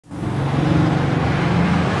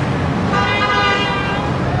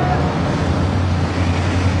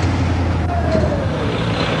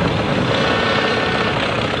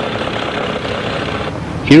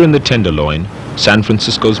Here in the Tenderloin, San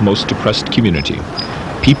Francisco's most depressed community,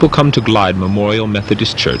 people come to Glide Memorial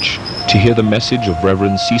Methodist Church to hear the message of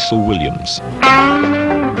Reverend Cecil Wiliams.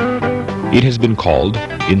 It has been called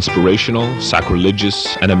inspirational,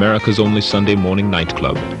 sacrilegious, and America's only Sunday morning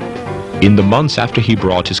nightclub. In the months after he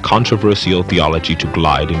brought his controversial theology to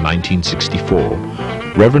Glide in 1964,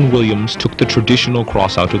 Reverend Wiliams took the traditional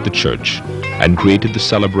cross out of the church and created the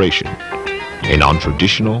celebration, a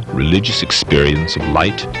non-traditional religious experience of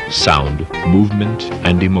light, sound, movement,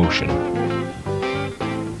 and emotion.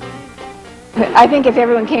 I think if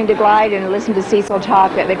everyone came to Glide and listened to Cecil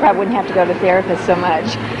talk, that they probably wouldn't have to go to therapists so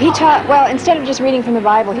much. He taught, well, instead of just reading from the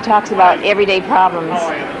Bible, he talks about everyday problems.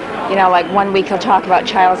 You know, like one week he'll talk about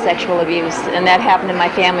child sexual abuse, and that happened in my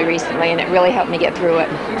family recently, and it really helped me get through it.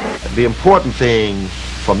 The important thing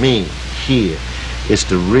for me here is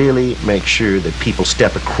to really make sure that people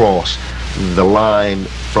step across the line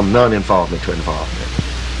from non-involvement to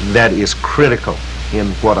involvement. That is critical in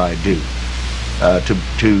what I do,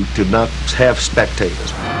 to not have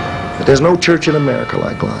spectators. But there's no church in America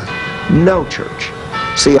like Glide. No church.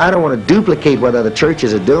 See, I don't want to duplicate what other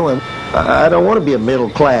churches are doing. I don't want to be a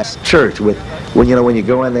middle-class church with, when you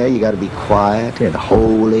go in there, you got to be quiet and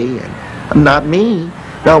holy, and not me.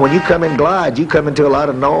 No, when you come in Glide, you come into a lot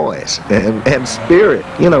of noise and spirit.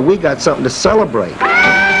 You know, we got something to celebrate.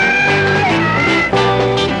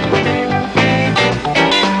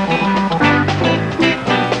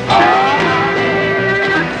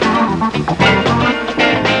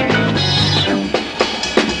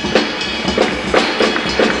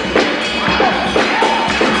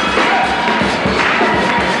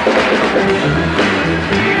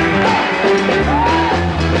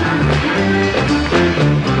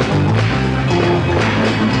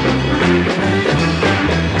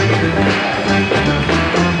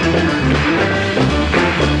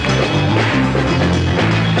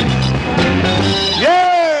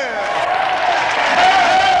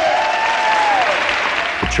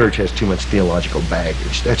 Church has too much theological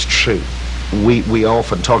baggage. That's true. We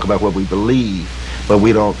often talk about what we believe, but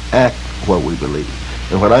we don't act what we believe.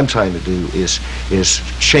 And what I'm trying to do is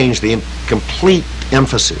change the complete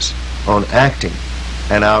emphasis on acting,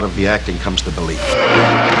 and out of the acting comes the belief.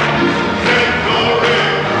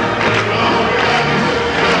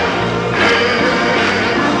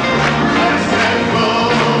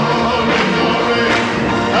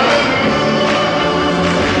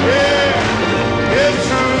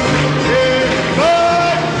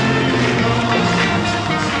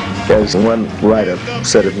 As one writer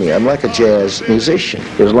said of me, I'm like a jazz musician.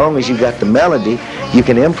 As long as you got the melody, you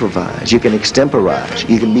can improvise, you can extemporize,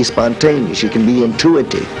 you can be spontaneous, you can be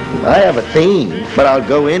intuitive. I have a theme, but I'll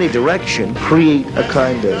go any direction, create a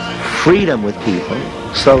kind of freedom with people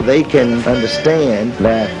so they can understand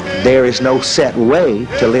that there is no set way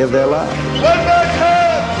to live their lives. One more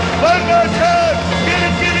time! One more time!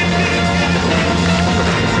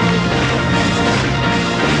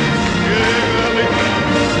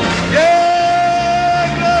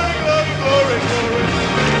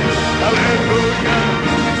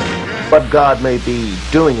 What God may be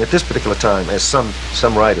doing at this particular time, as some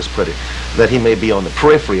writers put it, that he may be on the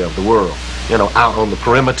periphery of the world, out on the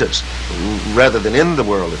perimeters, rather than in the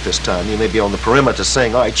world at this time. He may be on the perimeter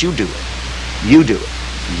saying, all right, you do it, you do it,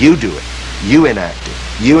 you do it, you enact it,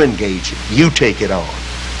 you engage it, you take it on.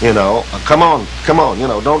 Come on,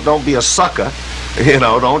 don't be a sucker,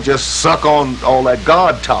 don't just suck on all that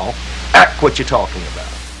God talk, act what you're talking about.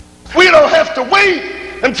 We don't have to wait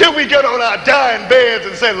until we get on our dying beds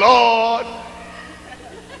and say, Lord,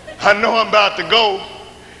 I know I'm about to go.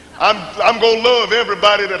 I'm going to love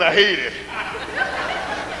everybody that I hated.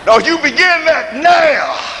 No, you begin that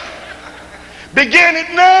now. Begin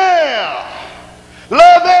it now.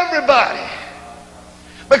 Love everybody.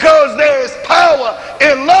 Because there is power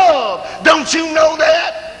in love. Don't you know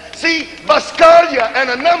that? See, Vascalia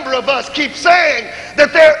and a number of us keep saying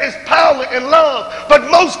that there is power in love, but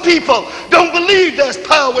most people don't believe there's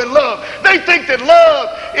power in love. They think that love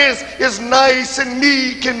is nice and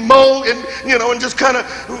meek and and just kind of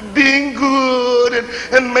being good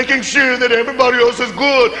and making sure that everybody else is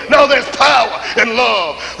good. No, there's power in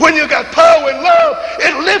love. When you got power in love,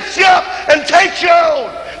 it lifts you up and takes you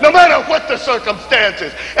on, no matter what the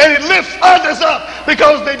circumstances. And it lifts others up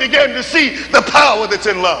because they begin to see the power that's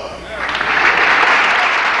in love.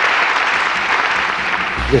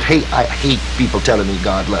 I hate people telling me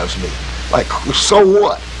God loves me. Like, so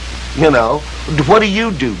what? What do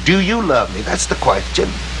you do? Do you love me? That's the question.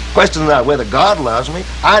 The question is not whether God loves me.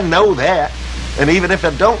 I know that. And even if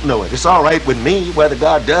I don't know it, it's all right with me whether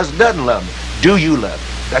God does or doesn't love me. Do you love me?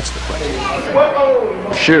 That's the question.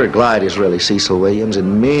 Sure, Glide is really Cecil Wiliams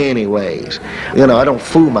in many ways. You know, I don't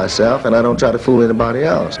fool myself, and I don't try to fool anybody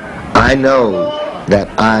else. I know that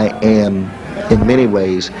I am, in many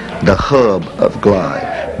ways, the hub of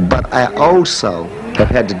Glide. But I also have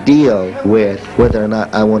had to deal with whether or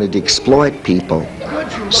not I wanted to exploit people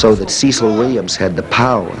so that Cecil Wiliams had the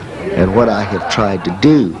power. And what I have tried to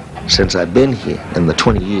do since I've been here in the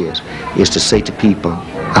 20 years is to say to people,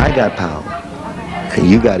 I got power, and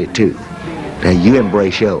you got it too. Now you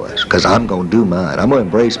embrace yours, because I'm going to do mine. I'm going to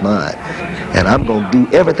embrace mine. And I'm going to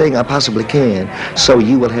do everything I possibly can so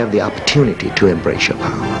you will have the opportunity to embrace your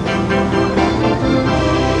power.